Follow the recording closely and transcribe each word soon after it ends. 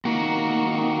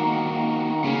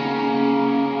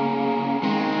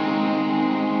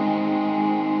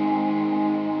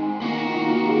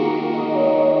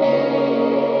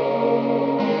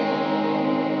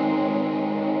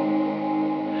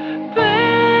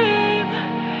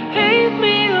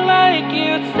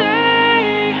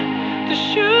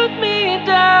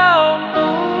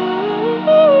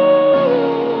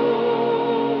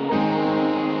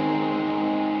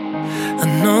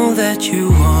that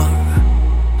you are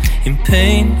in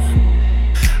pain.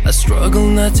 I struggle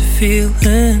not to feel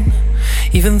it,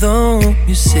 even though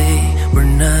you say we're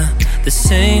not the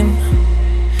same.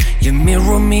 You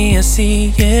mirror me, I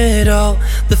see it all.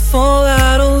 The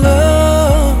fallout of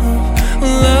love,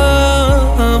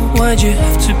 love. Why'd you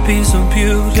have to be so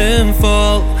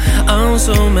beautiful? I'm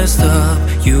so messed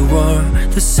up, you are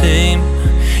the same.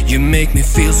 You make me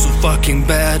feel so fucking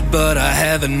bad, but I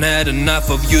haven't had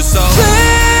enough of you. So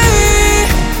play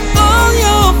all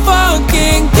your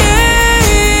fucking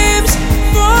games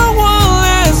for one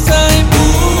last time.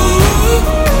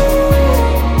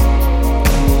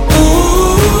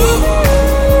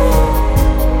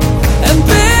 And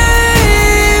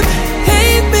babe,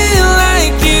 hate me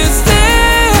like you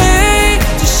stay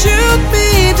to shoot me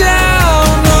down.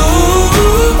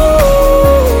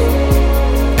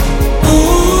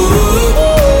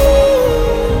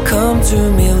 Come to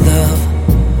me, love,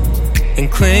 and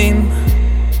claim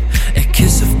a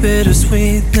kiss of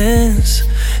bittersweetness,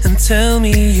 and tell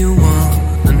me you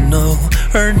wanna know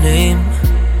her name,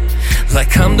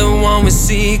 like I'm the one with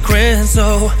secrets.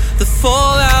 Oh, the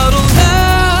fallout of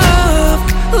love,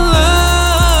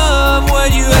 love.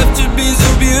 Why'd you have to be so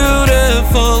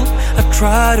beautiful? I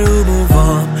try to move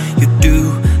on, you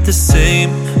do the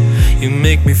same. You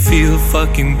make me feel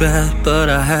fucking bad, but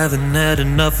I haven't had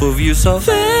enough of you. So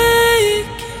fake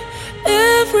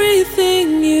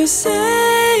everything you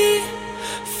say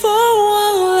for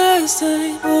one last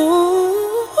time.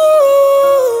 Ooh, ooh,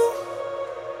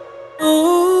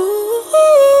 ooh.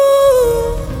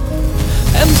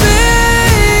 And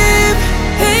babe,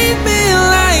 hate me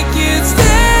like you'd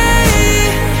stay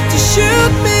to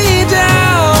shoot me down.